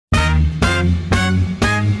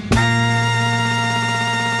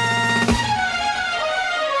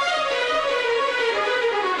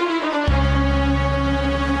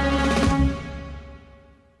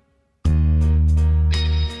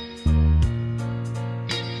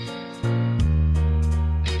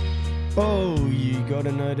Oh, you got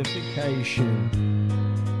a notification.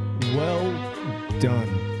 Well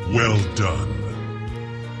done. Well done.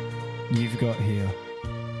 You've got here.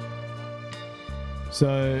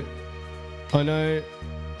 So, I know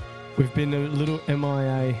we've been a little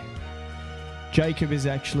MIA. Jacob is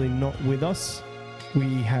actually not with us.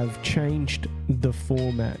 We have changed the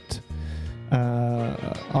format.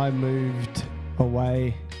 I moved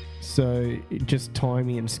away, so just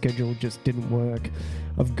timing and schedule just didn't work.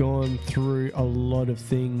 I've gone through a lot of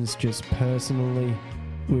things just personally,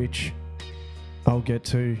 which I'll get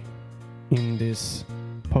to in this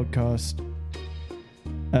podcast.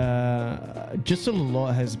 Just a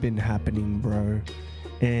lot has been happening, bro.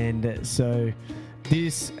 And so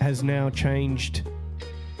this has now changed.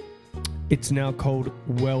 It's now called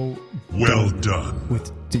Well Done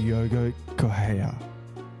with Diogo Correia.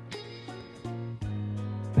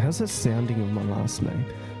 How's the sounding of my last name?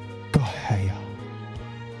 Correia.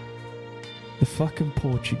 The fucking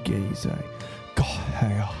Portuguese, eh?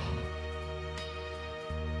 Correia.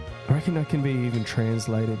 I reckon that can be even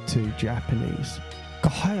translated to Japanese.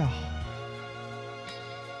 Correia.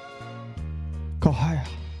 Correia.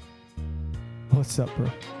 What's up, bro?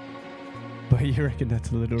 But you reckon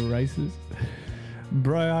that's a little racist?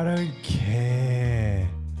 Bro, I don't care.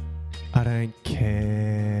 I don't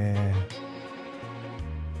care.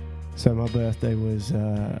 So my birthday was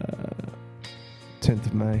 10th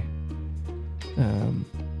of May.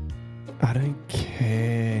 I don't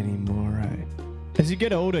care anymore, right? As you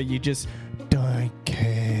get older, you just don't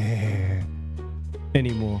care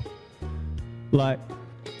anymore. Like,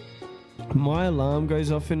 my alarm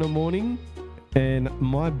goes off in the morning and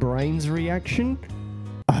my brain's reaction,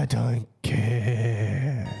 I don't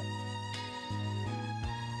care.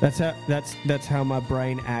 That's how my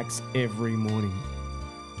brain acts every morning.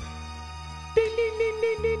 Ding, ding, ding,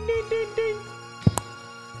 ding, ding, ding, ding, ding.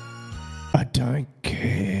 I don't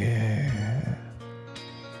care.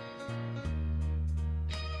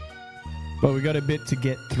 But we got a bit to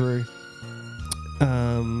get through.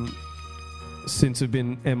 Since we've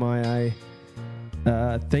been MIA.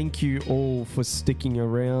 Thank you all for sticking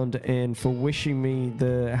around and for wishing me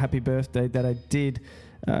the happy birthday that I did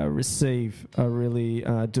receive. I really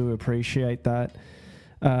do appreciate that.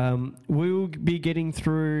 We'll be getting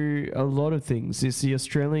through a lot of things. It's the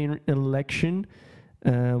Australian election.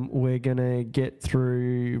 We're going to get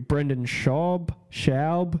through Brendan Schaub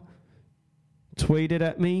tweeted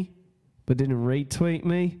at me, but didn't retweet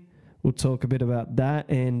me. We'll talk a bit about that.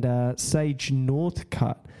 And Sage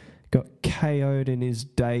Northcutt got KO'd in his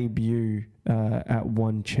debut at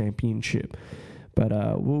One Championship. But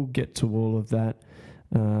we'll get to all of that.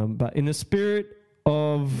 But in the spirit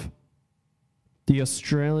of the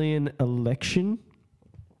Australian election,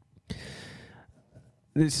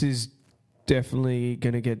 this is definitely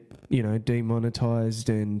going to get, demonetized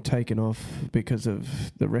and taken off because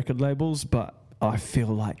of the record labels. But I feel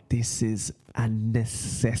like this is a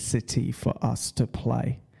necessity for us to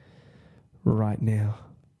play right now.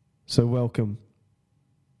 So welcome.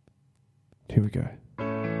 Here we go.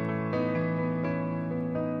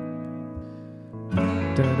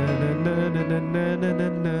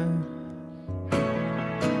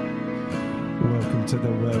 Welcome to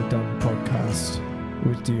the Well Done podcast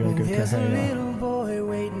with Diogo There's a Correia. little boy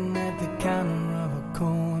waiting at the counter of a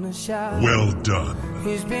corner shop. Well done.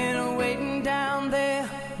 He's been waiting down there,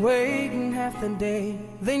 waiting half the day.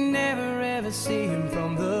 They never ever see him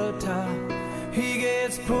from the top. He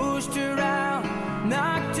gets pushed around,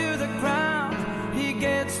 knocked to the ground. He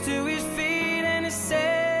gets to his feet and he says,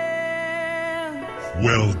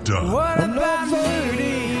 Well done. what I'm not about voting.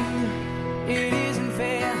 me? It isn't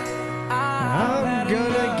fair. I'm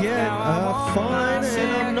gonna get a fine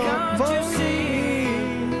and I'm not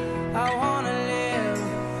voting. I wanna live,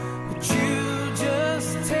 but you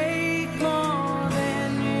just take more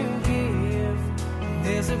than you give.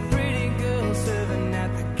 There's a pretty girl serving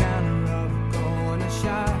at the counter of a corner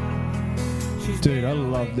shop. She's Dude, I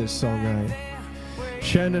love this song, eh?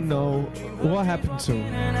 Shannon Knoll, what happened to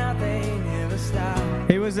him? been out, they never stop.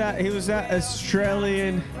 He was that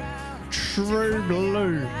Australian true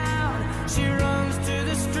blue. She runs to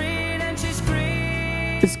the street and she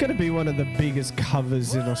screams. It's gonna be one of the biggest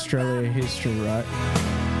covers in Australia history, right?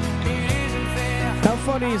 It isn't fair. How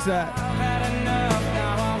funny is that? I've had enough,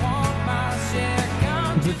 now I want my share.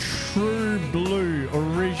 Come The true blue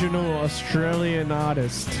original Australian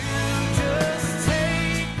artist just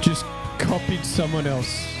take just copied someone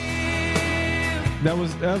else.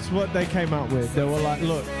 That's what they came up with. They were like,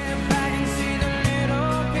 look, back and see the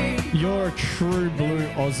little piece you're a true blue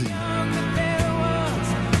Aussie. that there was.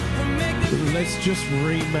 We'll make the Let's just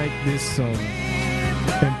remake this song.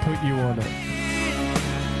 and put you on it.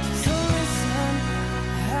 So listen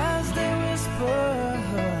as they whisper,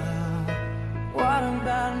 what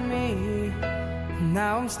about me?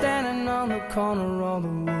 Now I'm standing on the corner, all the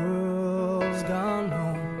world's gone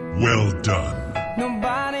home. Well done.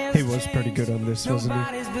 Nobody's He was pretty good on this, wasn't he?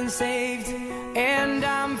 Nobody's been saved, and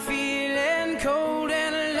I'm feeling cold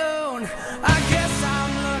and alone. I guess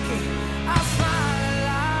I'm lucky, I smile a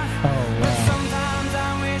lot. Oh, But wow. sometimes I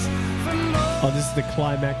wish for more. Oh, this is the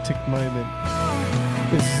climactic moment.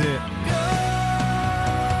 This is it.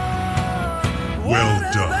 Well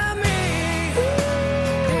What done. about me?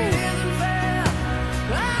 It isn't fair.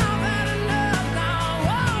 I've had enough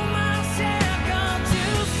now. All myself, can't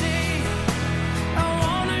you see? I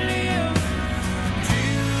wanna live to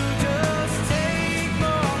just take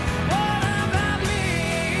more. What about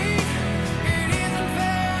me? It isn't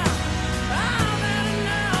fair. I've had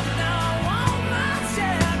enough now. All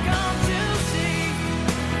myself, can't you see?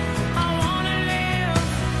 I wanna live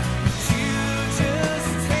to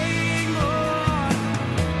just take more.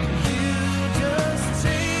 You just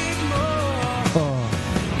take more. Oh,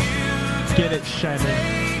 get it, Shannon.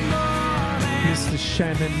 Mr.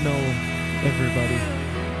 Shannon Knoll, everybody.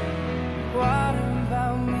 What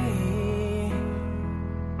about me?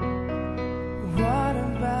 What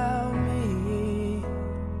about me?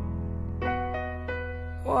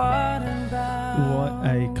 What about What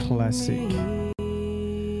a classic.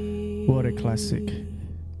 me? What a classic.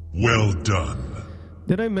 Well done.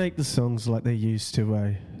 They don't make the songs like they used to,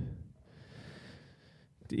 eh?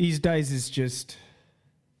 These days it's just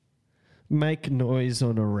make noise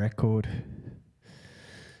on a record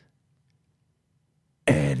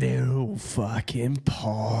and it'll fucking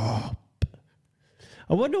pop.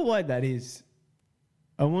 I wonder why that is.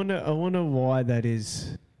 I wonder why that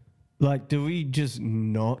is. Like, do we just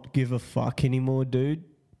not give a fuck anymore, dude?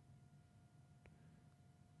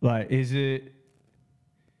 Like, is it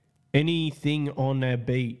anything on our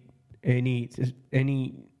beat, any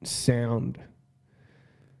sound?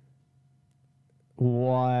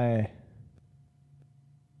 Why?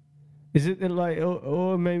 Is it like,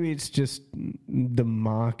 or maybe it's just the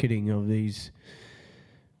marketing of these?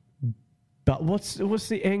 But what's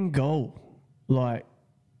the end goal? Like,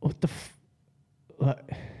 what the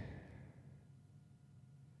like?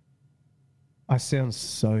 I sound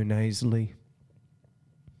so nasally,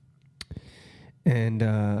 and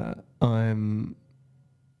I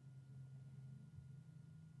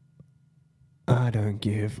don't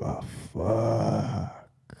give a fuck.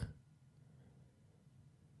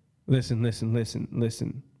 Listen.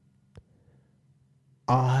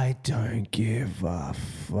 I don't give a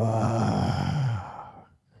fuck.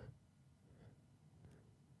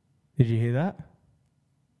 Did you hear that?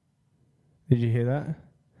 Did you hear that?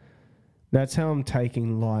 That's how I'm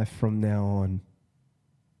taking life from now on.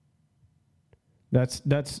 That's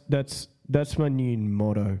my new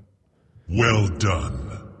motto. Well done.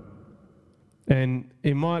 And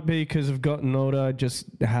it might be because I've gotten older, I just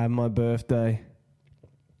had my birthday.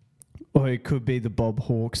 Or it could be the Bob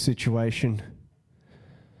Hawke situation.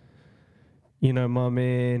 You know, my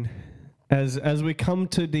man, as we come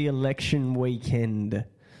to the election weekend,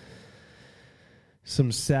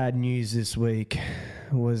 some sad news this week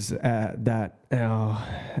was that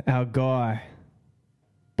our guy,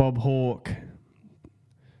 Bob Hawke,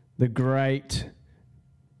 the great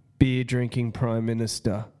beer-drinking Prime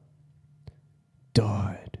Minister,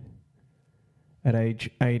 died at age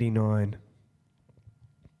 89.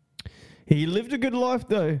 He lived a good life,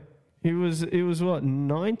 though. It was what,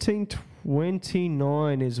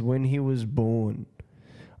 1929 is when he was born.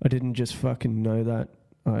 I didn't just fucking know that.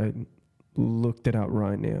 I looked it up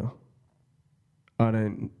right now. I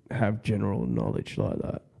don't have general knowledge like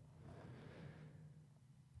that.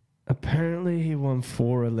 Apparently he won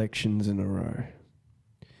 4 elections in a row.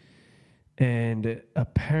 And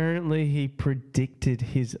apparently he predicted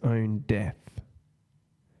his own death.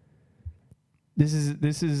 This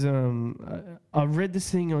is I read this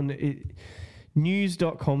thing on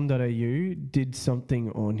news.com.au did something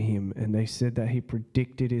on him, and they said that he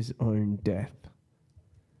predicted his own death.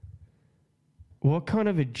 What kind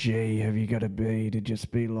of a G have you got to be to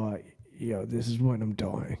just be like, yo, this is when I'm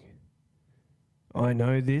dying? I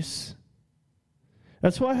know this.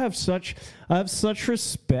 That's why I have such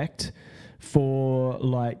respect for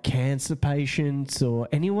like cancer patients or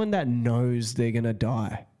anyone that knows they're going to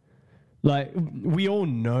die. Like, we all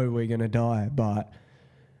know we're going to die, but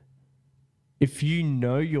if you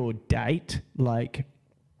know your date, like,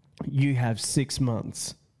 you have 6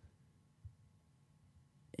 months,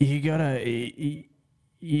 you gotta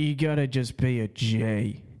just be a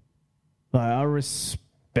G. Like, I respect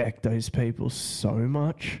respect those people so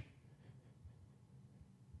much.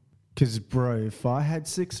 Because, bro, if I had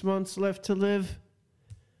 6 months left to live,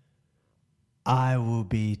 I will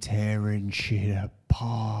be tearing shit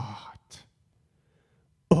apart.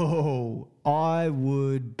 Oh, I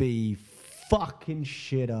would be fucking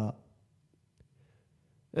shit up.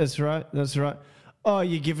 That's right, that's right. Oh,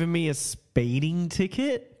 you're giving me a speeding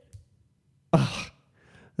ticket? Oh,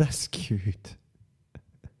 that's cute.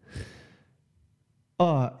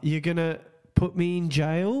 Oh, you're going to put me in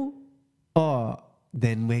jail? Oh,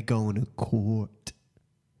 then we're going to court.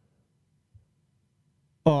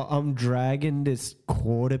 Oh, I'm dragging this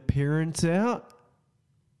court appearance out?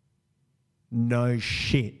 No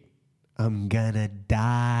shit. I'm gonna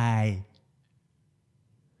die.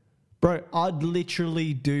 Bro, I'd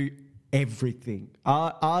literally do everything.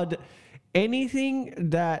 I'd anything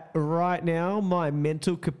that right now my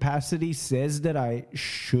mental capacity says that I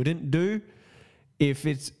shouldn't do, if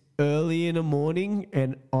it's early in the morning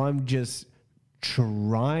and I'm just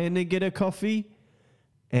trying to get a coffee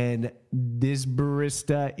and this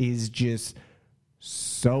barista is just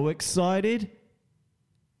so excited,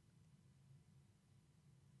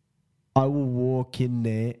 I will walk in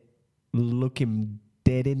there, look him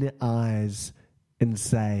dead in the eyes and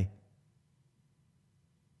say,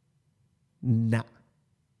 nah,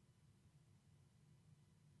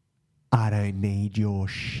 I don't need your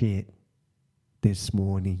shit this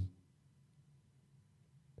morning.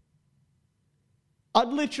 I'd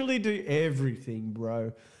literally do everything,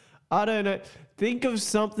 bro. I don't know. Think of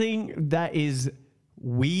something that is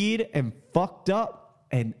weird and fucked up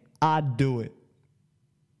and I'd do it.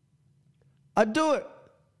 I'd do it.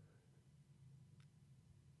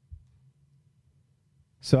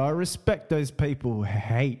 So I respect those people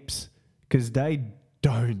heaps because they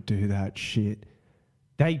don't do that shit.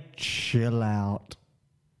 They chill out.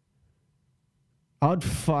 I'd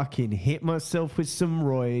fucking hit myself with some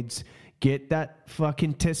roids, get that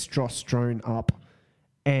fucking testosterone up,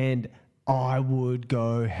 and I would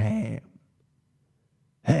go ham.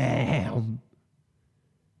 Ham.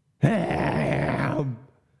 Ham.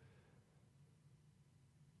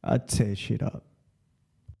 I'd tear shit up.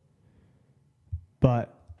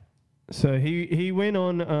 But, so he went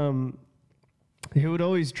on, he would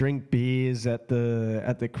always drink beers at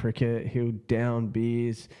the cricket. He would down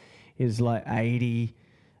beers. He was like 80,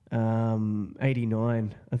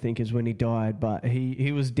 89, I think is when he died. But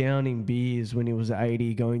he was downing beers when he was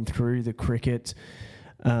 80, going through the cricket.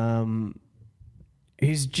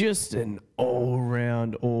 He's just an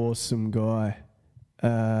all-round awesome guy.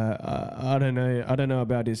 I don't know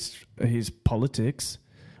about his politics.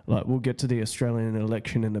 Like, we'll get to the Australian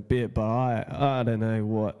election in a bit, but I don't know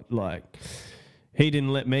what, like, he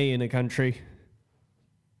didn't let me in the country.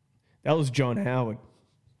 That was John Howard.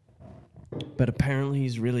 But apparently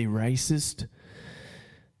he's really racist.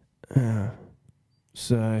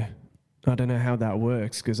 So I don't know how that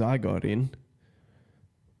works because I got in.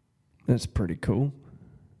 That's pretty cool.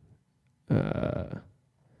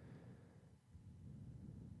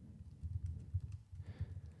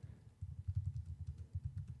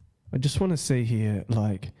 I just want to see here,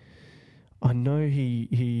 like, I know he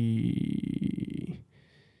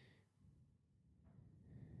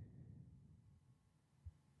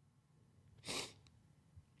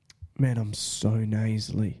man, I'm so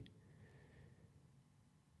nasally.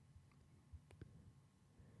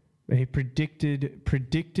 He predicted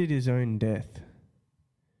his own death.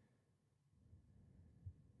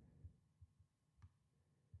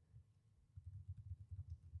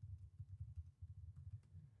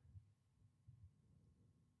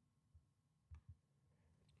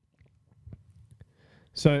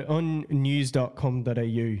 So on news.com.au,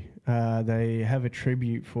 they have a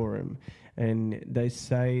tribute for him, and they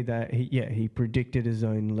say that he predicted his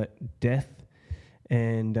own death,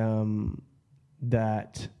 and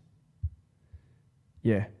that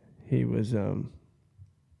he was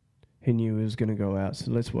he knew he was going to go out.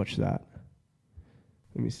 So let's watch that.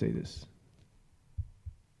 Let me see this.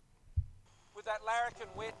 With that larrikin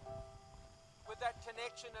wit, with that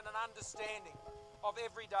connection and an understanding of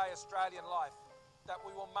everyday Australian life, that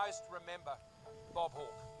we will most remember Bob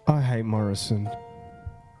Hawke. I hate Morrison.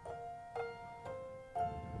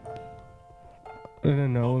 I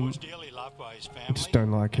don't know him. Was dearly loved by his family. I just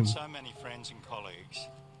don't like him. And so many friends and colleagues.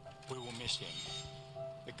 We will miss him.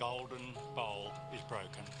 The golden bowl is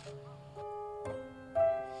broken.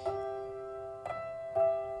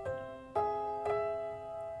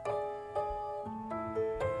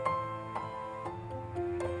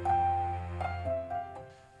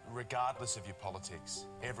 Regardless of your politics,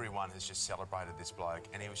 everyone has just celebrated this bloke,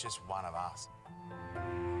 and he was just one of us.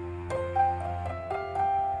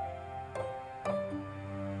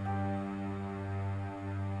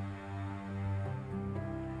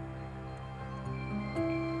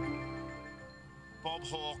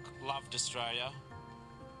 Hawke loved Australia,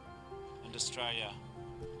 and Australia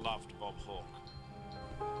loved Bob Hawke.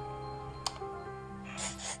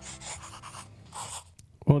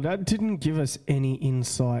 Well, that didn't give us any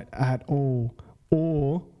insight at all,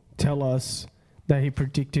 or tell us that he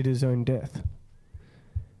predicted his own death.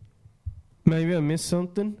 Maybe I missed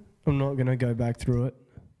something. I'm not going to go back through it.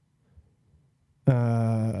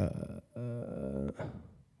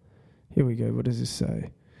 Here we go. What does this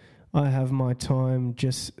say? I have my time.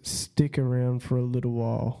 Just stick around for a little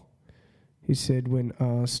while. He said when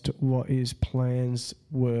asked what his plans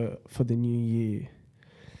were for the new year.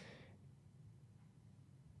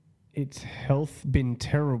 It's health been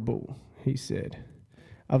terrible, he said.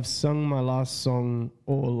 I've sung my last song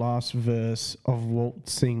or last verse of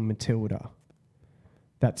Waltzing Matilda.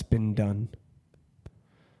 That's been done.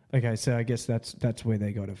 Okay, so I guess that's where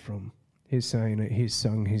they got it from. He's saying that he's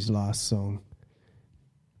sung his last song.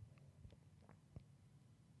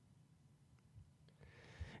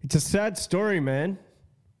 It's a sad story, man.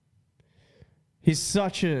 He's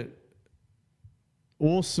such a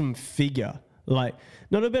awesome figure. Like,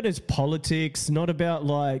 not about his politics, not about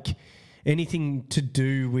like anything to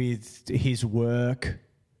do with his work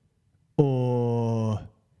or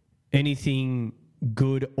anything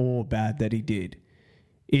good or bad that he did.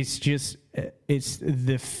 It's just, it's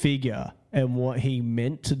the figure and what he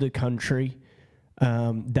meant to the country.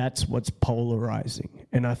 That's what's polarizing.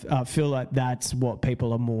 And I feel like that's what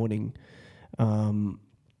people are mourning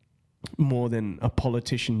more than a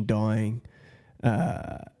politician dying.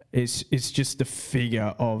 It's just the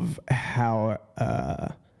figure of how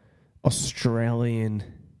Australian,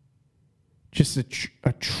 just a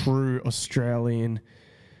true Australian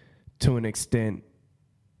to an extent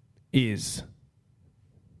is,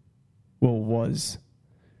 well, was.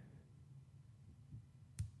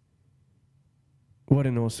 What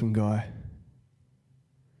an awesome guy.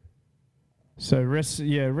 So rest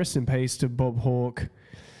in peace to Bob Hawke,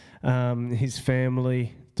 his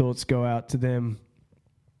family. Thoughts go out to them.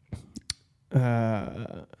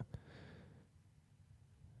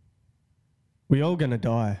 We all gonna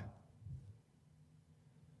die.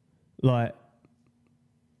 Like,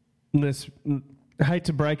 I hate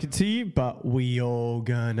to break it to you, but we all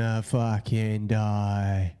gonna fucking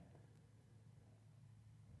die.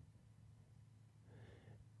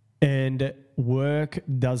 And work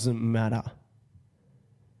doesn't matter.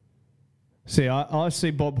 See, I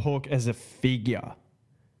see Bob Hawke as a figure.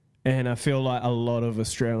 And I feel like a lot of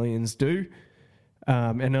Australians do.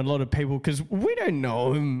 And a lot of people, because we don't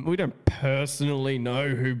know him. We don't personally know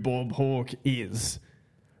who Bob Hawke is.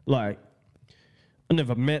 Like, I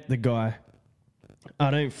never met the guy.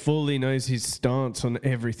 I don't fully know his stance on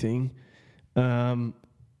everything. But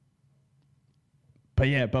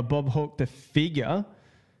Bob Hawke, the figure,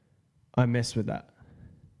 I mess with that.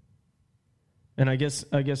 And I guess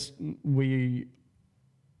we,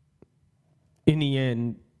 in the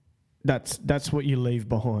end, that's what you leave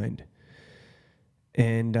behind.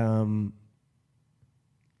 And I'm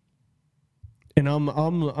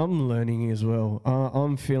learning as well.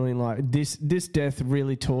 I'm feeling like this death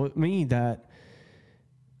really taught me that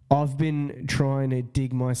I've been trying to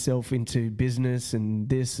dig myself into business and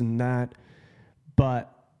this and that,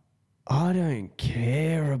 but I don't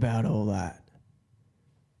care about all that.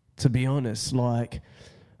 To be honest, like,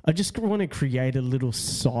 I just want to create a little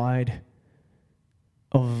side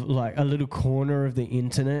of, like, a little corner of the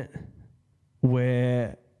internet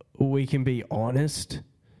where we can be honest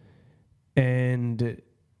and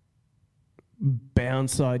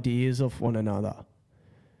bounce ideas off one another.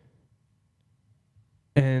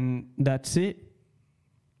 And that's it.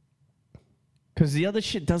 Because the other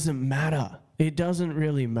shit doesn't matter. It doesn't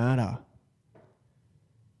really matter.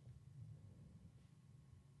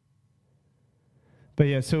 But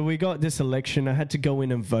yeah, so we got this election. I had to go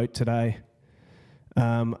in and vote today.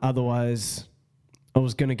 Otherwise, I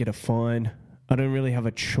was going to get a fine. I don't really have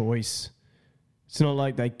a choice. It's not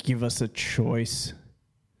like they give us a choice.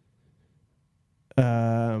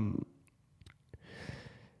 And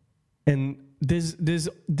there's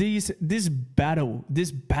this battle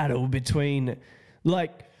between,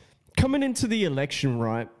 like, coming into the election,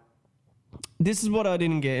 right? This is what I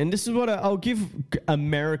didn't get, and this is what I'll give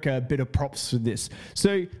America a bit of props for this.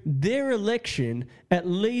 So their election, at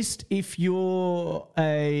least if you're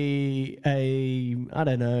a I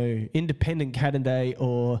don't know, independent candidate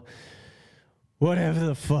or whatever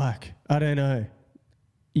the fuck, I don't know.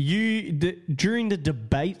 During the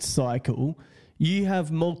debate cycle, you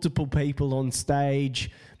have multiple people on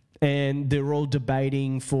stage, and they're all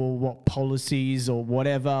debating for what policies or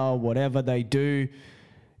whatever they do.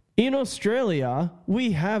 In Australia,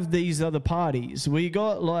 we have these other parties. We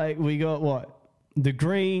got what? The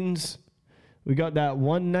Greens. We got that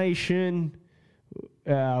One Nation.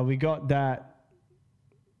 We got that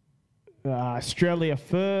Australia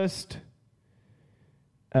First.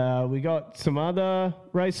 We got some other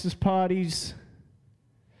racist parties.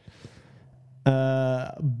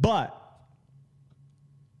 But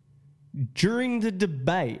during the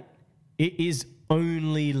debate, it is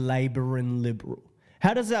only Labor and Liberal.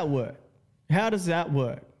 How does that work? How does that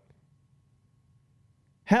work?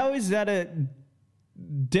 How is that a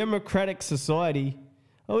democratic society?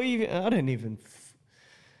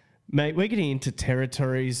 Mate, we're getting into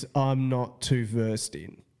territories I'm not too versed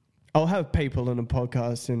in. I'll have people on a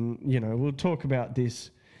podcast and, we'll talk about this.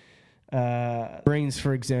 Greens,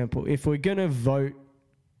 for example. If we're going to vote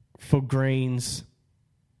for Greens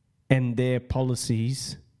and their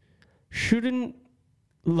policies, shouldn't,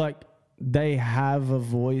 they have a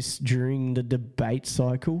voice during the debate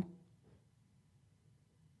cycle?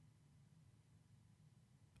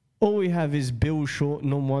 All we have is Bill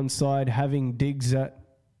Shorten on one side having digs at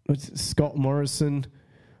Scott Morrison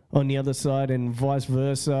on the other side and vice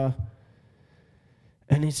versa.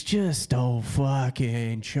 And it's just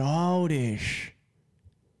fucking childish.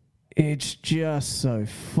 It's just so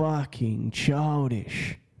fucking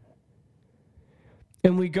childish.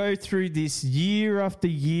 And we go through this year after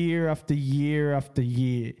year after year after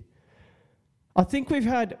year. I think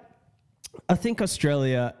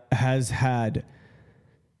Australia has had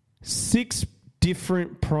 6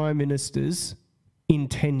 different prime ministers in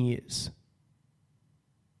 10 years.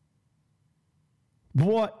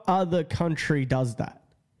 What other country does that?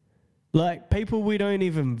 People we don't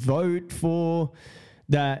even vote for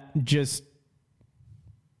that just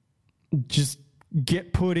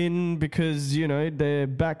get put in because, they're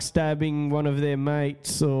backstabbing one of their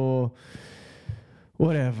mates or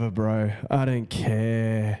whatever, bro. I don't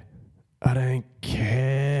care. I don't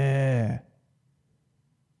care.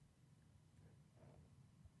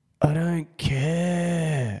 I don't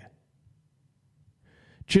care.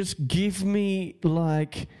 Just give me,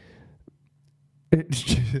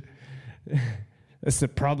 that's the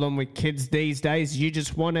problem with kids these days. You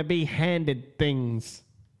just want to be handed things.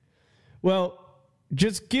 Well,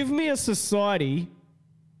 just give me a society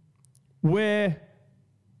where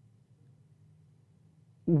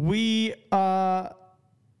we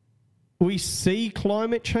see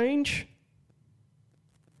climate change.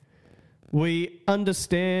 We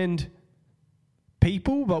understand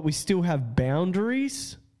people, but we still have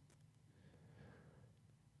boundaries.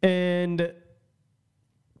 And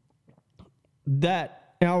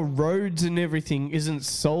that our roads and everything isn't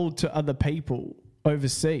sold to other people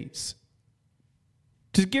overseas.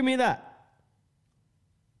 Just give me that.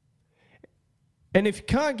 And if you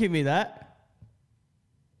can't give me that,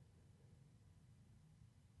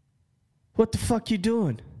 what the fuck you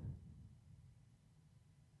doing?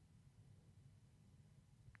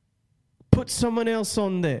 Put someone else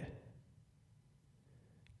on there.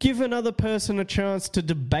 Give another person a chance to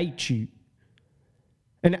debate you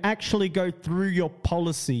and actually go through your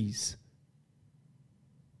policies.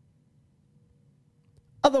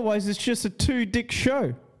 Otherwise, it's just a 2-dick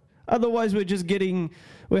show. Otherwise,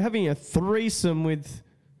 we're having a threesome with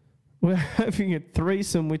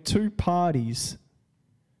 2 parties.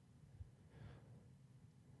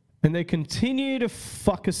 And they continue to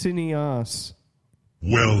fuck us in the ass.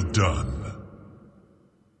 Well done.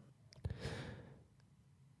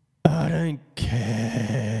 I don't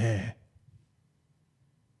care.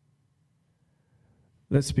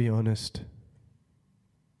 Let's be honest.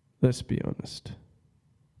 Let's be honest.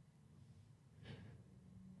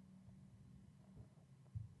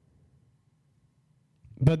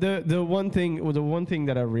 But the one thing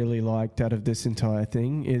that I really liked out of this entire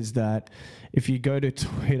thing is that if you go to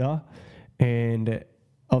Twitter, and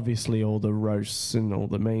obviously all the roasts and all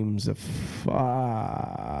the memes are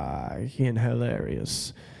fucking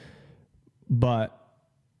hilarious, but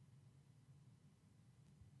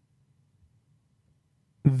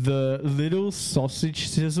the little sausage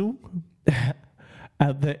sizzle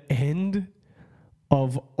at the end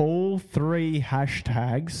of all 3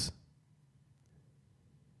 hashtags,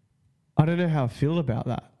 I don't know how I feel about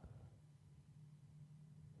that.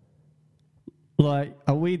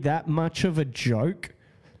 Are we that much of a joke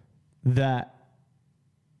that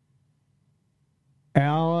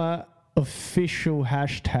our official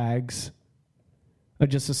hashtags are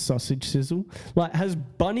just a sausage sizzle? Has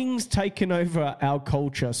Bunnings taken over our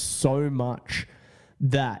culture so much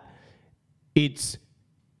that it's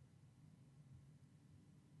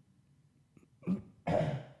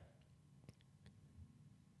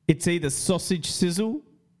either sausage sizzle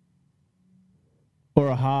or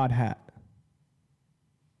a hard hat?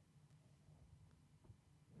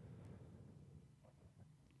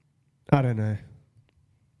 I don't know.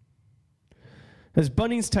 Has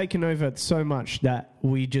Bunnings taken over so much that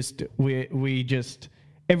we just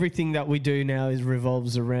everything that we do now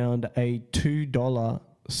revolves around a $2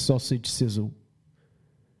 sausage sizzle?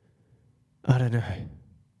 I don't know.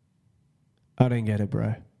 I don't get it,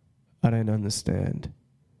 bro. I don't understand.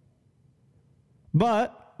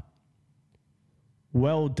 But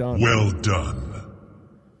well done. Well done.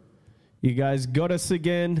 You guys got us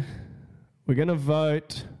again. We're going to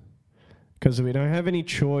vote because we don't have any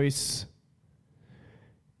choice.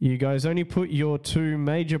 You guys only put your two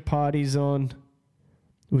major parties on.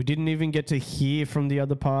 We didn't even get to hear from the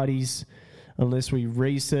other parties unless we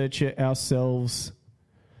research it ourselves.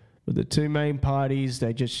 But the two main parties,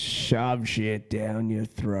 they just shove shit down your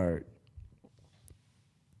throat.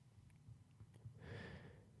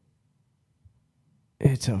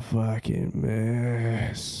 It's a fucking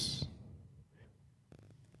mess.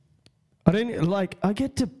 I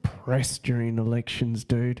get depressed during elections,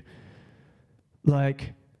 dude.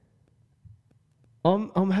 Like,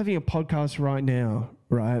 I'm having a podcast right now,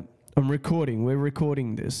 right? We're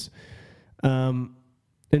recording this. And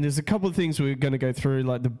there's a couple of things we're going to go through,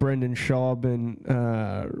 like the Brendan Schaub and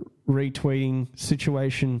retweeting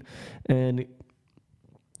situation and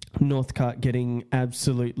Northcutt getting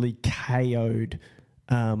absolutely KO'd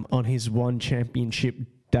on his one championship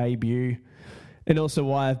debut. And also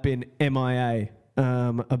why I've been MIA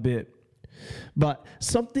a bit. But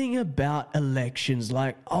something about elections,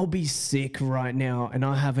 like I'll be sick right now and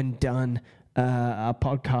I haven't done a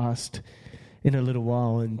podcast in a little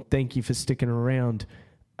while, and thank you for sticking around.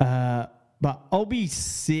 But I'll be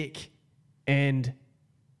sick and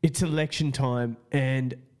it's election time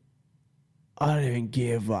and I don't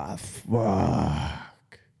give a fuck.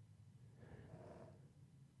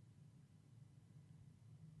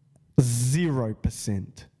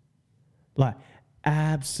 0%. Like,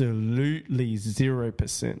 absolutely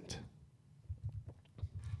 0%.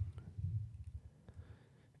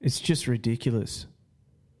 It's just ridiculous.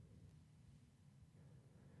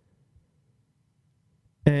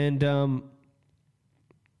 And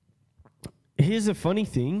here's a funny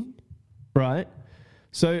thing, right?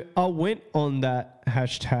 So I went on that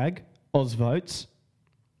hashtag, OzVotes,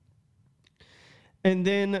 and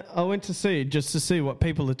then I went to see, just to see what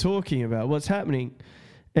people are talking about, what's happening.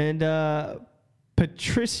 And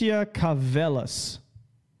Patricia Carvelis,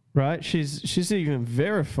 right? She's even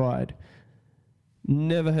verified.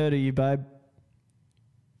 Never heard of you, babe.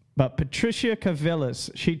 But Patricia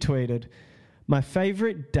Carvelis, she tweeted, "My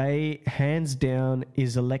favorite day, hands down,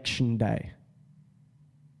 is election day."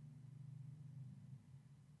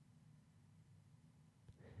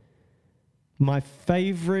 My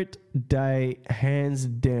favorite day, hands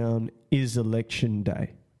down, is election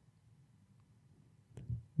day.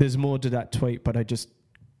 There's more to that tweet, but I just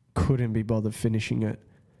couldn't be bothered finishing it.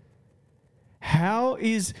 How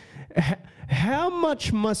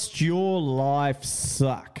much must your life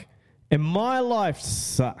suck? And my life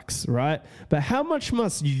sucks, right? But how much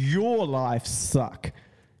must your life suck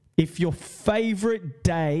if your favorite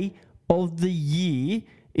day of the year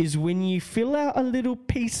is when you fill out a little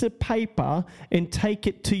piece of paper and take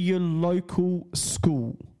it to your local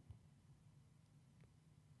school?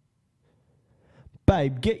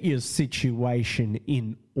 Babe, get your situation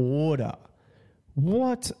in order.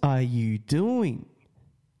 What are you doing?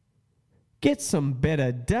 Get some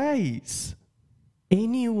better days.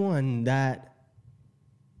 Anyone that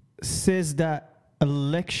says that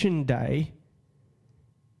election day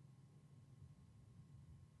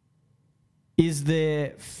is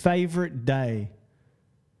their favorite day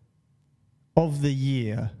of the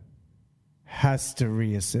year has to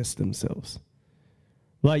reassess themselves.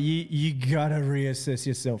 Like, you gotta reassess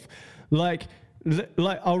yourself. Like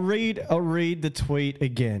I'll read the tweet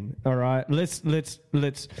again. All right, let's.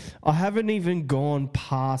 I haven't even gone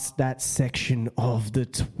past that section of the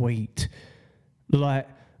tweet. Like,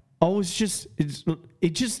 I was just, it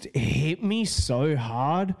just hit me so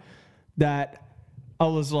hard that I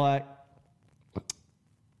was like,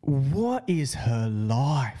 what is her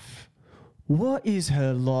life? What is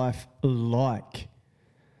her life like?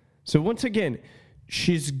 So once again,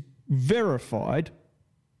 she's verified,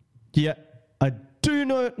 yet I do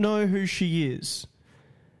not know who she is.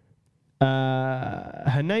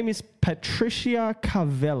 Her name is Patricia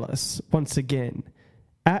Carvelis, once again,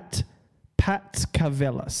 at Pat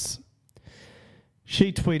Carvelis.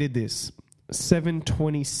 She tweeted this,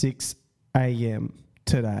 7:26 a.m.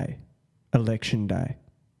 today, election day.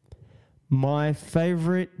 My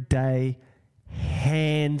favorite day,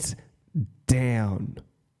 hands down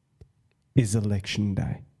is election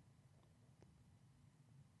day.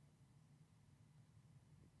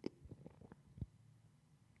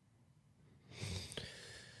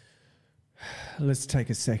 Let's take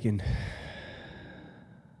a second.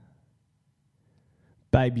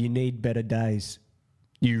 Babe, you need better days.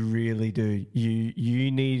 You really do.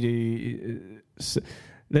 You need to...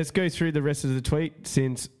 let's go through the rest of the tweet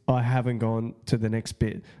since I haven't gone to the next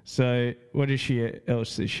bit. So what does she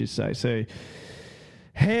else does she say? So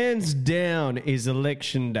hands down is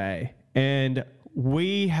election day and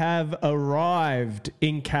we have arrived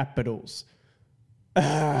in capitals.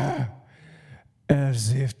 As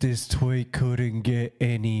if this tweet couldn't get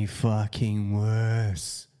any fucking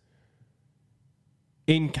worse.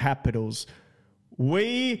 In capitals.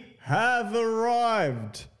 We have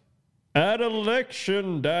arrived at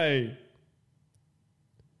election day.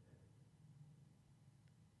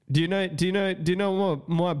 Do you know what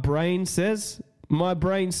my brain says? My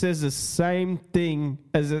brain says the same thing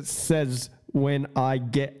as it says when I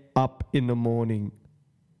get up in the morning.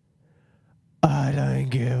 I don't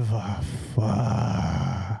give a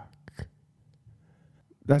fuck.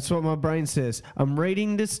 That's what my brain says. I'm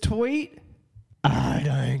reading this tweet. I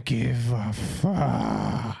don't give a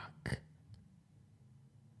fuck.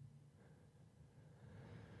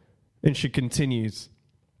 And she continues.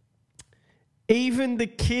 Even the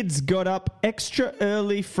kids got up extra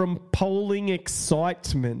early from polling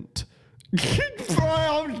excitement. Bro,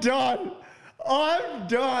 I'm done. I'm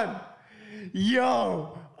done.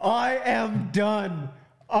 Yo, I am done.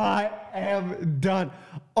 I am done.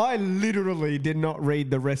 I literally did not read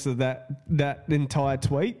the rest of that entire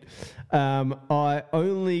tweet. I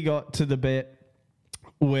only got to the bit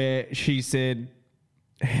where she said,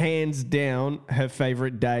 hands down, her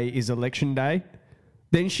favorite day is election day.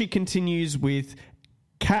 Then she continues with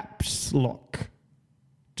caps lock.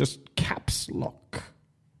 Just caps lock.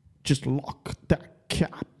 Just lock that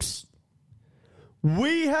caps.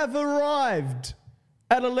 We have arrived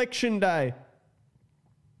at election day.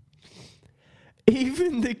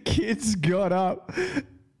 Even the kids got up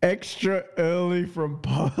extra early from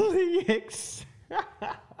polling.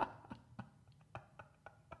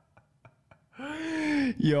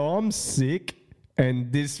 Yo, I'm sick,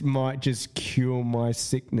 and this might just cure my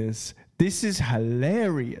sickness. This is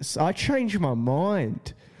hilarious. I changed my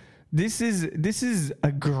mind. This is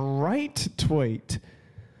a great tweet.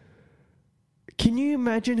 Can you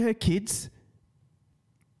imagine her kids?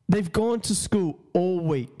 They've gone to school all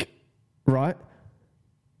week, right?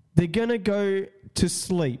 They're going to go to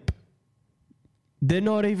sleep. They're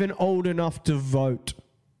not even old enough to vote.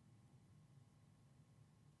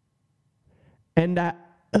 And at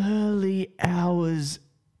early hours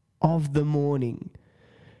of the morning,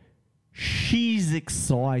 she's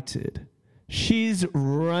excited. She's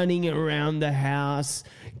running around the house,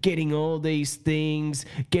 getting all these things,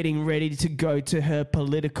 getting ready to go to her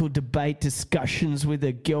political debate discussions with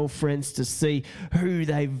her girlfriends to see who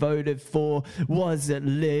they voted for. Was it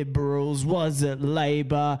Liberals? Was it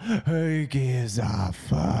Labor? Who gives a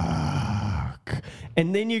fuck?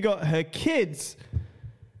 And then you got her kids.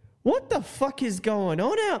 What the fuck is going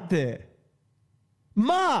on out there?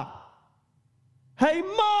 Ma! Hey,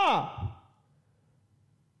 Ma!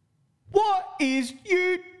 What is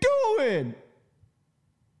you doing?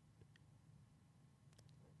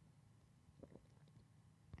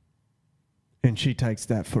 And she takes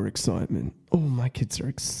that for excitement. Oh, my kids are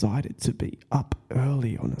excited to be up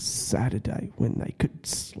early on a Saturday when they could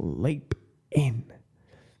sleep in.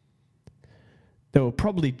 They were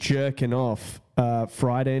probably jerking off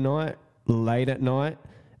Friday night, late at night,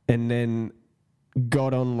 and then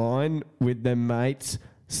got online with their mates,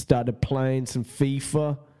 started playing some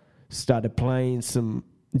FIFA, started playing some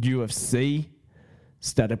UFC,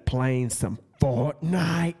 started playing some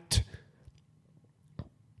Fortnite.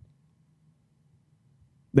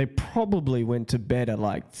 They probably went to bed at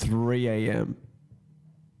like 3 a.m.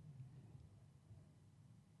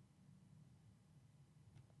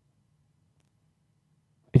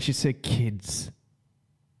 And she said, kids.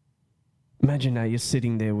 Imagine now you're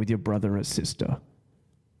sitting there with your brother or sister.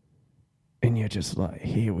 And you're just like,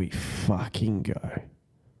 here we fucking go.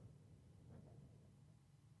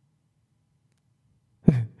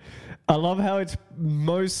 I love how it's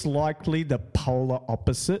most likely the polar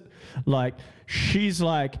opposite. Like, she's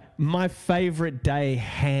like, my favorite day,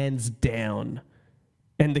 hands down.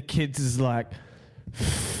 And the kids is like,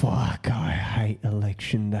 fuck, I hate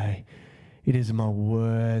election day. It is my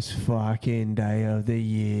worst fucking day of the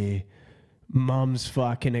year. Mum's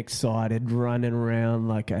fucking excited, running around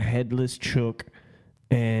like a headless chook.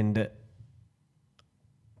 And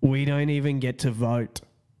we don't even get to vote.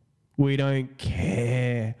 We don't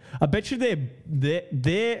care. I bet you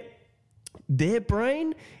their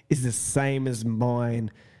brain is the same as mine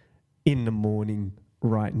in the morning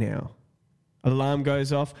right now. Alarm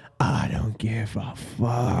goes off. I don't give a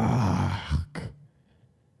fuck.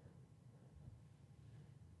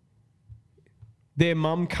 Their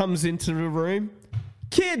mum comes into the room.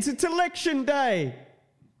 Kids, it's election day.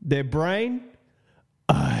 Their brain,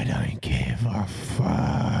 I don't give a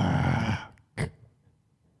fuck.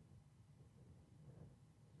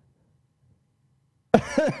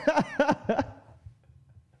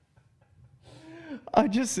 I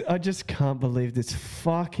just can't believe this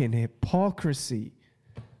fucking hypocrisy.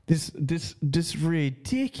 This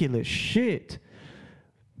ridiculous shit.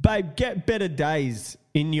 Babe, get better days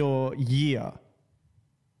in your year.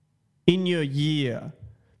 In your year.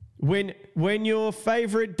 When your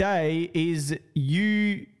favorite day is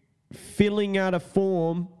you filling out a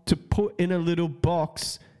form to put in a little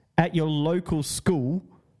box at your local school,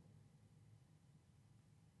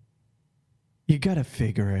 you got to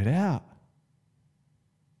figure it out.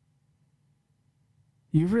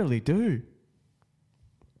 You really do.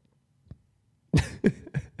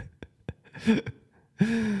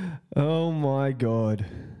 Oh my God.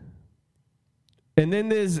 And then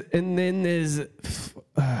there's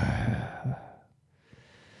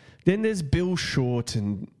Bill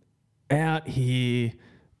Shorten out here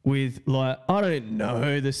with, like, I don't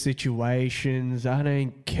know the situations, I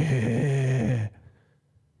don't care.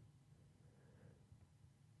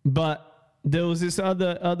 But there was this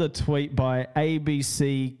other tweet by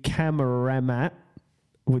ABC Cameramat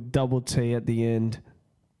with double T at the end,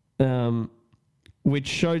 which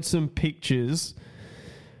showed some pictures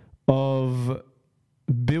of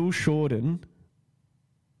Bill Shorten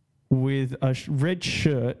with a red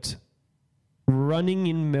shirt running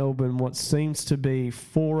in Melbourne what seems to be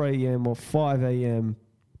 4 a.m. or 5 a.m.,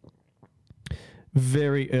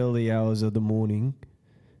 very early hours of the morning.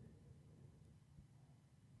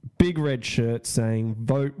 Big red shirt saying,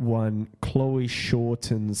 "Vote 1, Chloe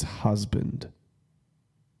Shorten's husband."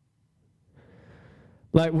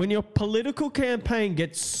 Like, when your political campaign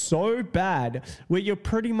gets so bad where you're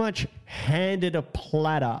pretty much handed a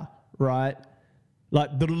platter, right?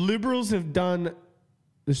 Like, the Liberals have done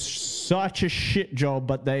such a shit job,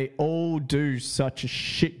 but they all do such a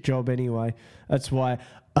shit job anyway. That's why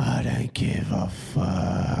I don't give a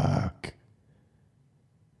fuck.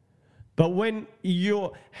 But when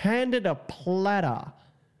you're handed a platter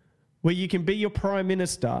where you can be your prime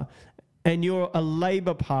minister and you're a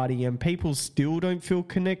Labor Party and people still don't feel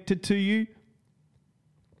connected to you,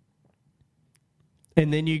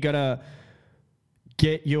 and then you got to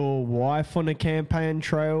get your wife on a campaign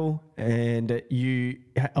trail, and you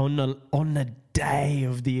on the day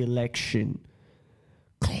of the election,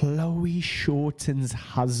 Chloe Shorten's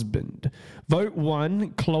husband. Vote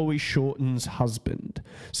 1, Chloe Shorten's husband.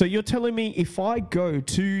 So you're telling me if I go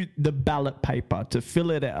to the ballot paper to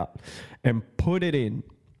fill it out and put it in,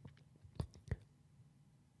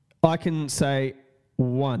 I can say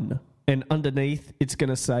 1, and underneath it's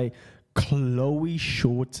going to say Chloe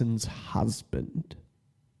Shorten's husband.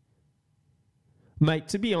 Mate,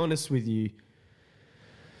 to be honest with you,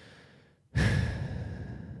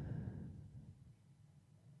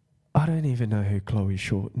 I don't even know who Chloe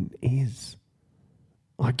Shorten is.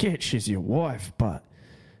 I get she's your wife, but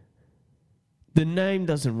the name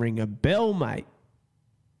doesn't ring a bell, mate,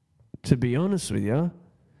 to be honest with you.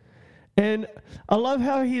 And I love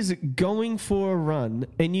how he's going for a run,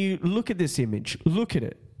 and you look at this image. Look at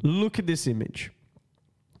it. Look at this image.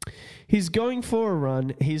 He's going for a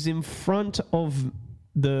run. He's in front of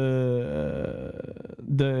the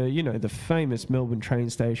famous Melbourne train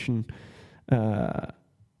station,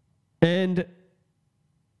 and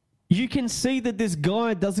you can see that this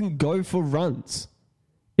guy doesn't go for runs.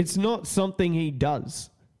 It's not something he does.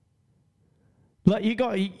 Like, you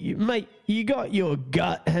got your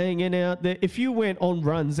gut hanging out there. If you went on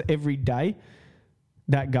runs every day,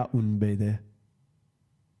 that gut wouldn't be there.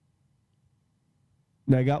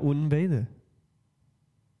 That gut wouldn't be there.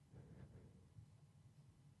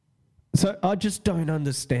 So I just don't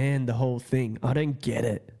understand the whole thing. I don't get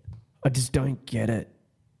it. I just don't get it.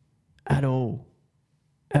 At all.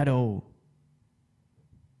 At all.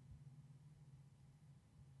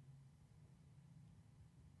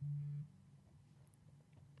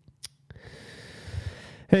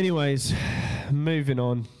 Anyways, moving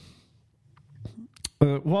on.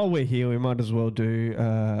 While we're here, we might as well do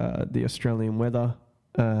the Australian weather.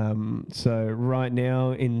 So right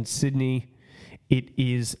now in Sydney, it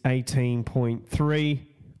is 18.3,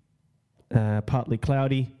 partly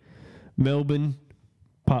cloudy. Melbourne,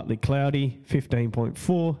 partly cloudy,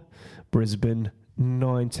 15.4. Brisbane,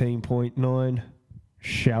 19.9.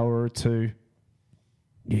 Shower or two.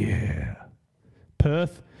 Yeah.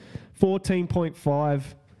 Perth, 14.5.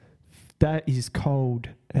 That is cold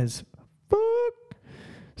as fuck.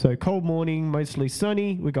 So cold morning, mostly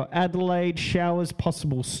sunny. We got Adelaide, showers,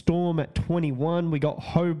 possible storm at 21. We got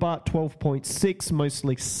Hobart, 12.6,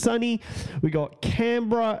 mostly sunny. We got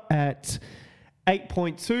Canberra at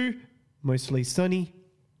 8.2, mostly sunny.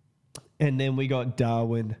 And then we got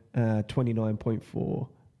Darwin, 29.4,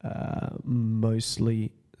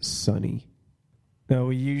 mostly sunny. Now,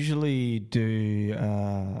 we usually do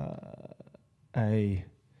a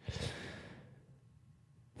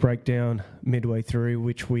breakdown midway through,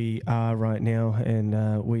 which we are right now,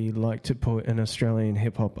 and we like to put an Australian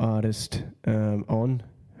hip-hop artist on.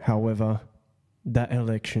 However, that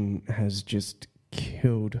election has just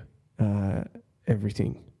killed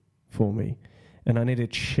everything for me, and I need to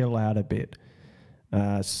chill out a bit.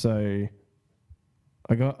 So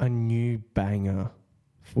I got a new banger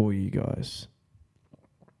for you guys.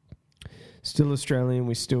 Still Australian,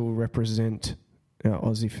 we still represent our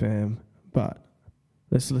Aussie fam, but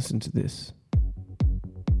let's listen to this.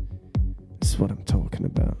 This is what I'm talking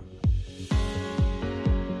about.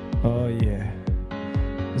 Oh yeah.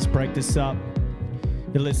 Let's break this up.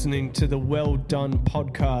 You're listening to the Well Done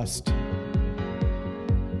podcast.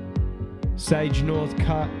 Sage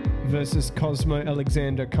Northcutt versus Cosmo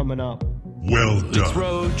Alexander coming up. Well It's done.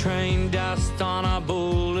 road train dust on a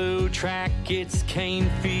blue track. It's cane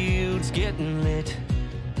fields getting lit,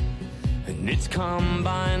 and it's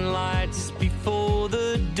combine lights before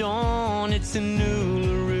the dawn. It's a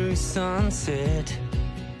Uluru sunset.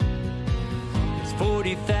 It's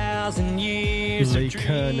 40,000 years Lee of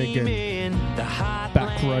Kernaghan, dreaming. The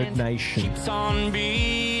Back Road heartland Nation. keeps on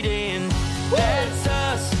beating. That's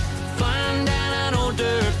us flying down an old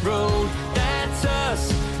dirt road. That's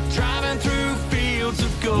us driving through fields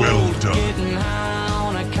of gold. Well done. Getting high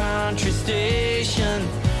on a country station,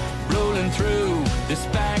 rolling through this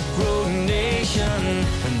back road nation.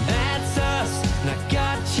 And that's us, and I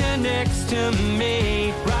got you next to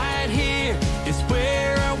me. Right here is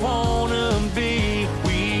where I wanna be.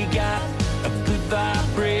 We got a good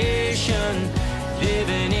vibration,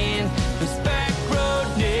 living in this back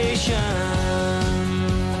road nation.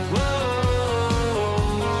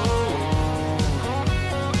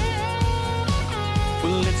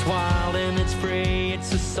 Well, it's wild and it's free.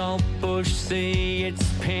 It's a saltbush sea. It's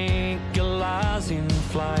pink galahs in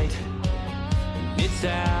flight. It's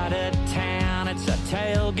out of town. It's a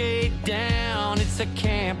tailgate down. It's a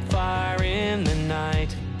campfire in the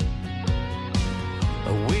night.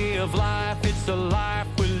 A way of life. It's a life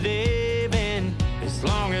we're living. As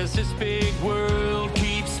long as this big world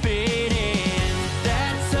keeps spinning.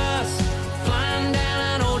 That's us flying down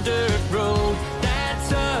an old dirt road.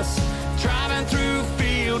 That's us driving through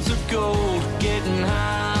fields of gold, getting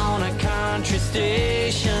high on a country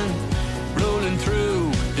station, rolling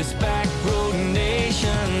through this back road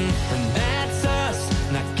nation. And that's us,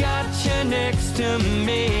 and I got you next to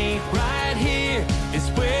me. Right here is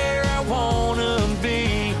where I wanna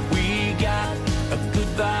be. We got a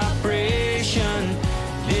good vibration,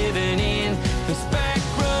 living in this back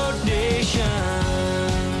road nation.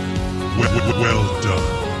 Well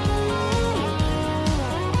done.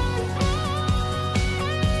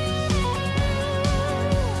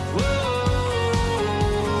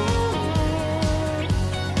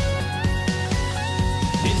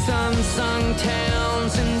 It's unsung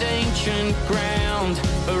towns and ancient ground,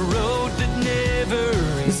 a road that never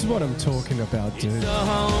This is what I'm talking about, dude. the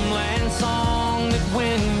homeland song that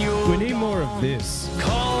when you're We need more of this.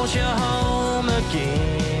 calls you home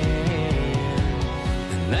again.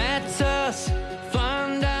 And that's us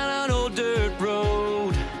flying down an old dirt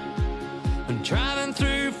road and driving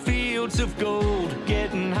through fields of gold,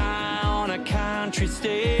 getting high on a country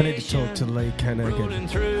station. I need to talk to Lee Kernaghan. Rolling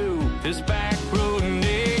through this back road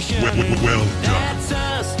nation. Well done. That's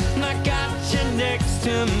us, and I got you next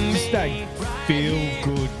to me. Just that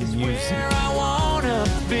feel-good music. Where I wanna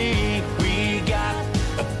be. We got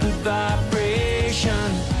a good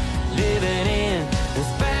vibration, living in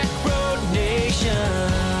this back road nation.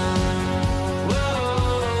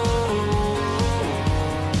 Whoa.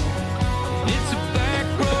 It's a back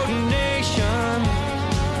road nation.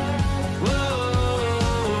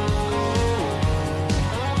 Whoa.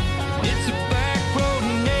 It's a back road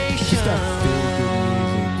nation. Just that feel-good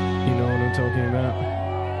music. You know what I'm talking about?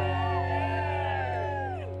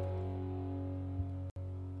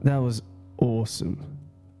 That was awesome.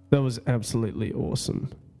 That was absolutely awesome.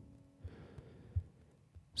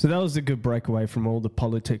 So that was a good breakaway from all the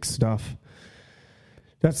politics stuff.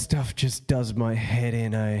 That stuff just does my head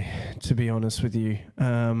in, to be honest with you.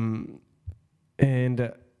 And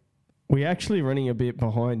we're actually running a bit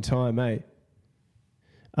behind time,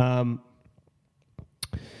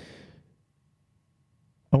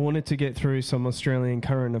 I wanted to get through some Australian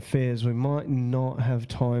current affairs. We might not have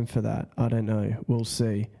time for that. I don't know. We'll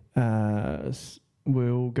see.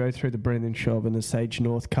 We'll go through the Brendan Schaub and the Sage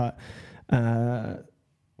Northcutt.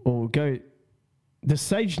 The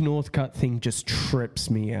Sage Northcutt thing just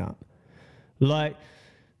trips me out. Like,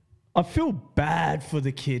 I feel bad for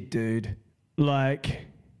the kid, dude. Like,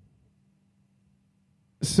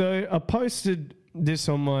 so I posted this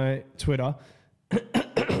on my Twitter.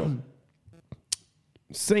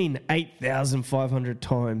 Seen 8,500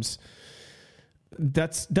 times.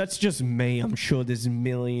 That's just me. I'm sure there's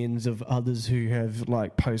millions of others who have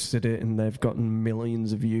like posted it and they've gotten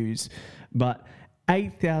millions of views. But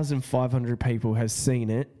 8,500 people have seen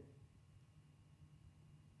it.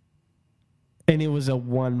 And it was a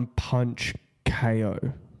one-punch KO.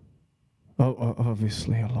 Oh,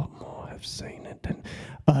 obviously a lot more have seen it. And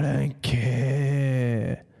I don't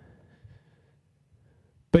care.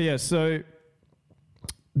 But yeah, so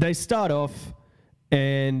they start off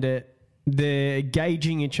and they're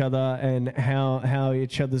gauging each other and how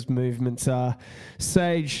each other's movements are.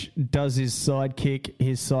 Sage does his side kick,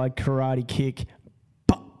 his side karate kick,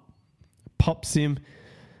 pops him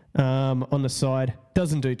on the side,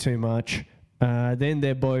 doesn't do too much. Then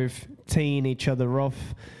they're both teeing each other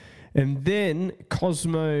off. And then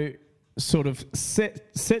Cosmo sort of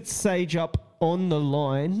sets Sage up on the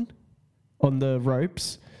line, on the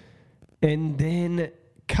ropes, and then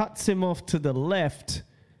cuts him off to the left.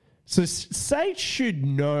 So Sage should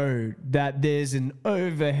know that there's an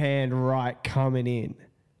overhand right coming in,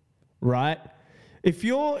 right? If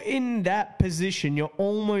you're in that position, you're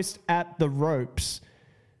almost at the ropes.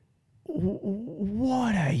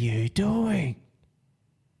 What are you doing?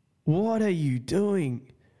 What are you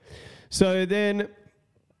doing? So then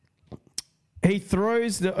he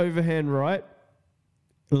throws the overhand right,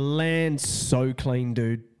 lands so clean,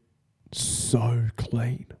 dude. So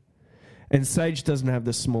clean. And Sage doesn't have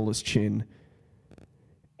the smallest chin.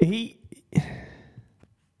 He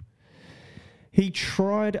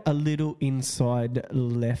tried a little inside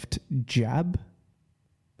left jab.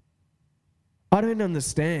 I don't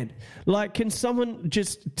understand. Like, can someone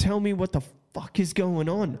just tell me what the fuck is going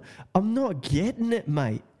on? I'm not getting it,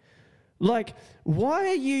 mate. Like, why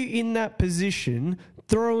are you in that position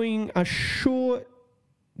throwing a short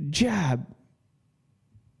jab?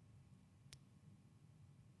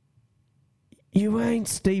 You ain't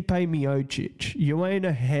Stipe Miocic. You ain't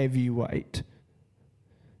a heavyweight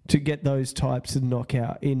to get those types of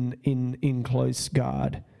knockout in close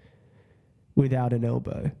guard without an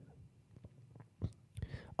elbow.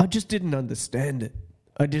 I just didn't understand it.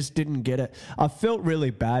 I just didn't get it. I felt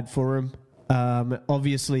really bad for him.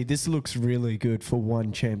 Obviously, this looks really good for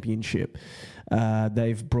one championship.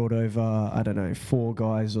 They've brought over, 4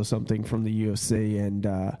 guys or something from the UFC, and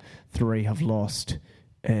 3 have lost.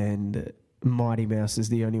 And Mighty Mouse is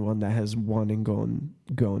the only one that has won and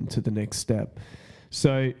gone to the next step.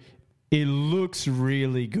 So it looks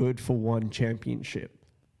really good for one championship.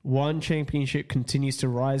 One championship continues to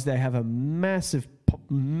rise. They have a massive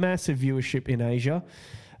viewership in Asia,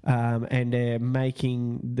 and they're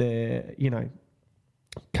making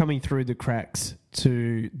coming through the cracks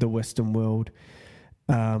to the Western world.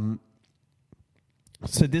 So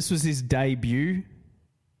this was his debut,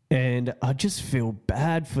 and I just feel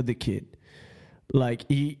bad for the kid. Like,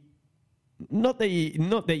 not that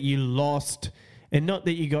you lost and not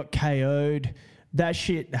that you got KO'd. That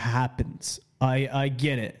shit happens. I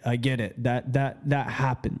get it. That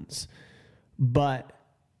happens. But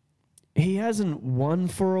he hasn't won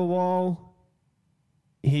for a while.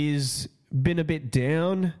 He's been a bit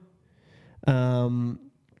down.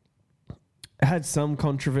 Had some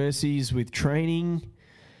controversies with training,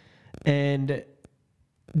 and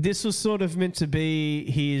this was sort of meant to be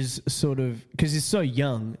his sort of, because he's so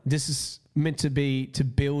young, this is meant to be to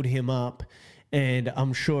build him up, and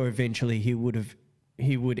I'm sure eventually he would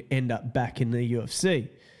end up back in the UFC.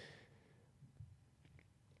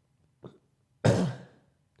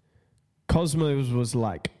 Cosmos was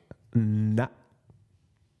like, nah.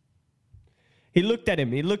 He looked at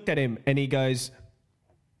him, and he goes,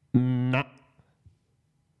 nah.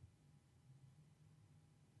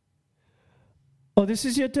 Oh, this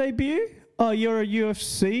is your debut? Oh, you're a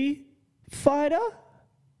UFC fighter?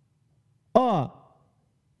 Oh,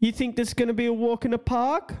 you think this is going to be a walk in the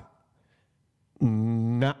park?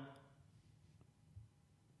 Nah.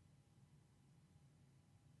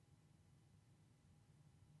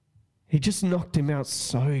 He just knocked him out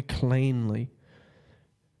so cleanly.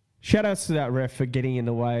 Shout outs to that ref for getting in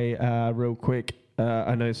the way real quick.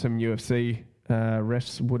 I know some UFC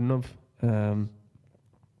refs wouldn't have.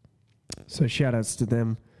 So shout outs to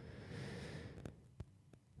them.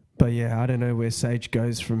 But yeah, I don't know where Sage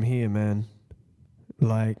goes from here, man.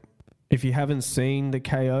 Like, if you haven't seen the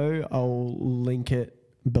KO, I'll link it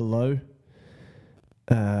below.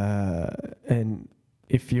 And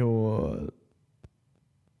if you're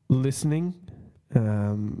listening,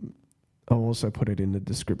 I'll also put it in the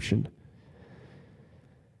description.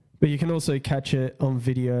 But you can also catch it on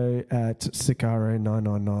video at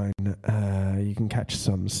Sicaro999. You can catch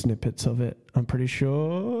some snippets of it, I'm pretty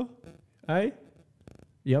sure. Hey?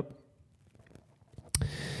 Yep.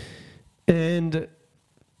 And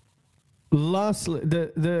lastly,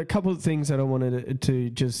 the couple of things that I wanted to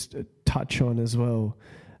just touch on as well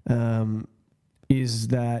is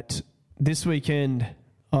that this weekend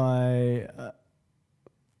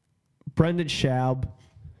Brendan Schaub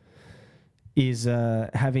is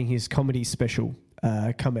having his comedy special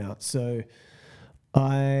come out. So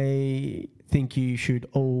I think you should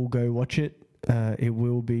all go watch it. It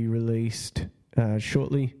will be released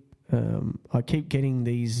shortly. I keep getting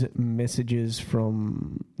these messages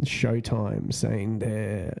from Showtime saying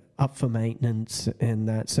they're up for maintenance and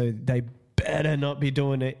that, so they better not be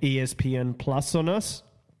doing an ESPN Plus on us.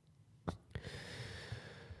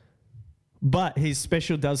 But his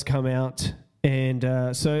special does come out, and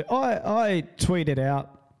so I tweeted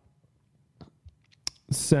out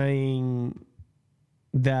saying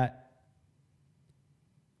that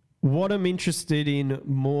what I'm interested in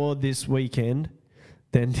more this weekend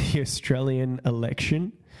than the Australian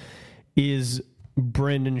election is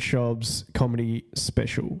Brendan Schaub's comedy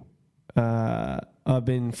special. I've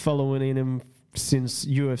been following him since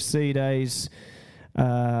UFC days,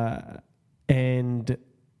 and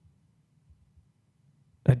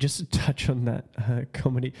just to touch on that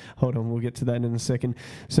comedy. Hold on, we'll get to that in a second.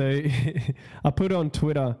 So I put on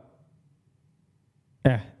Twitter.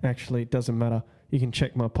 Actually, it doesn't matter. You can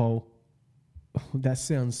check my poll. Oh, that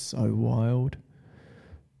sounds so wild.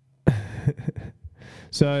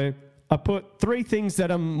 So I put 3 things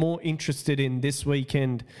that I'm more interested in this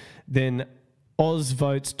weekend than Oz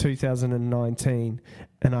Votes 2019.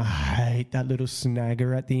 And I hate that little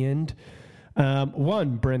snagger at the end.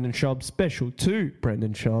 1, Brendan Schaub's special. 2,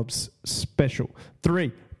 Brendan Schaub's special.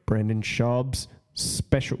 3, Brendan Schaub's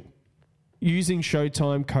special. Using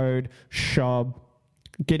Showtime code Schaub,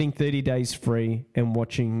 getting 30 days free, and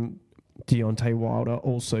watching Deontay Wilder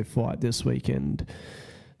also fight this weekend.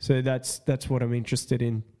 So that's what I'm interested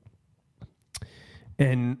in.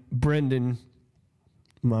 And Brendan,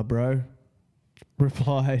 my bro,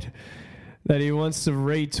 replied that he wants to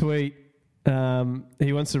retweet.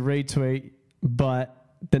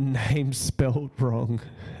 But the name's spelled wrong.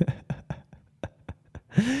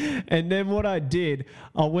 And then what I did,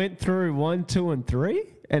 I went through 1, 2, and 3,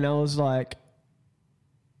 and I was like,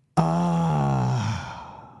 I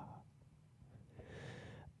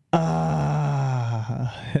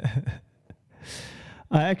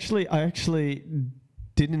actually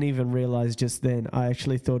didn't even realize just then. I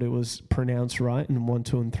actually thought it was pronounced right in 1,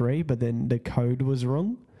 2, and 3, but then the code was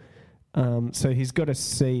wrong. So he's got a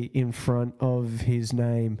C in front of his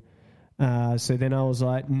name. So then I was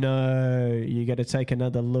like, no, you got to take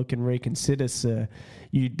another look and reconsider, sir.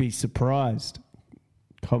 You'd be surprised.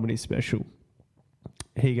 Comedy special.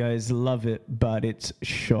 He goes, love it, but it's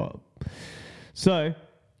Schaub. So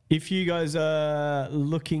if you guys are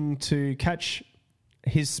looking to catch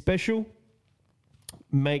his special,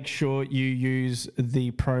 make sure you use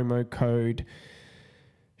the promo code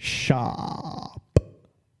SHARP.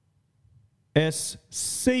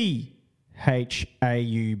 SCHAUB.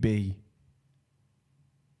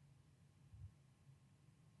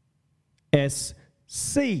 SCHAUB.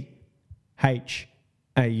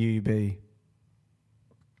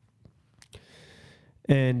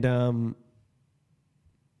 And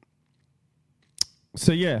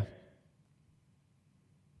so yeah,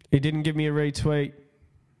 he didn't give me a retweet.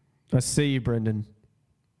 I see you, Brendan.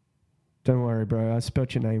 Don't worry, bro. I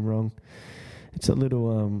spelt your name wrong. It's a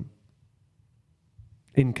little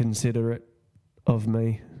inconsiderate of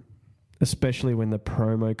me, especially when the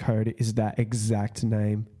promo code is that exact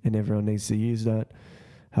name and everyone needs to use that.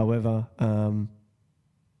 However,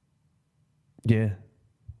 yeah,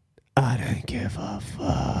 I don't give a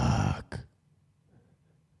fuck.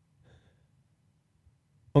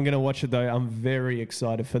 I'm going to watch it though. I'm very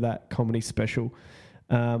excited for that comedy special.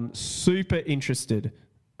 Super interested.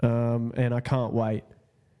 And I can't wait.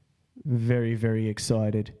 Very, very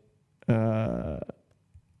excited.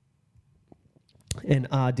 And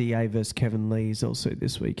RDA versus Kevin Lee is also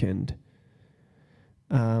this weekend.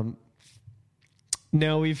 Now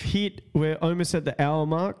we're almost at the hour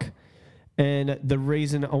mark. And the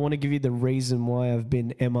reason, I want to give you the reason why I've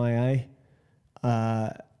been MIA.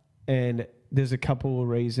 And there's a couple of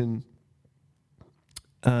reasons.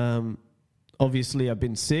 Obviously, I've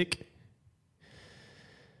been sick.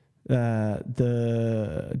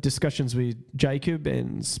 The discussions with Jacob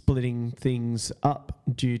and splitting things up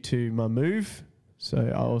due to my move. So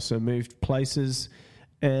I also moved places,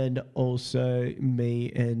 and also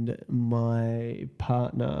me and my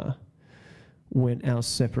partner went our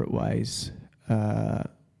separate ways. I'm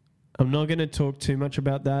not going to talk too much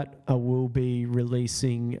about that. I will be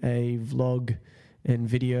releasing a vlog and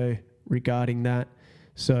video regarding that.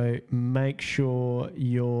 So make sure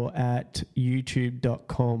you're at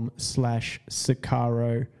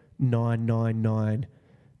youtube.com/Sakaro999.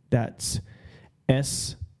 That's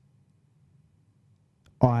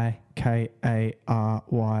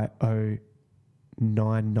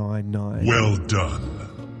SIKARYO999. Well done.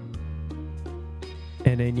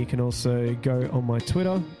 And then you can also go on my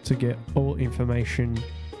Twitter to get all information.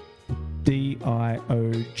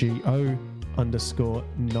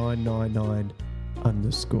 DIOGO_999_.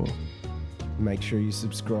 Make sure you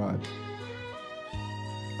subscribe.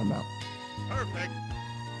 I'm out. Perfect.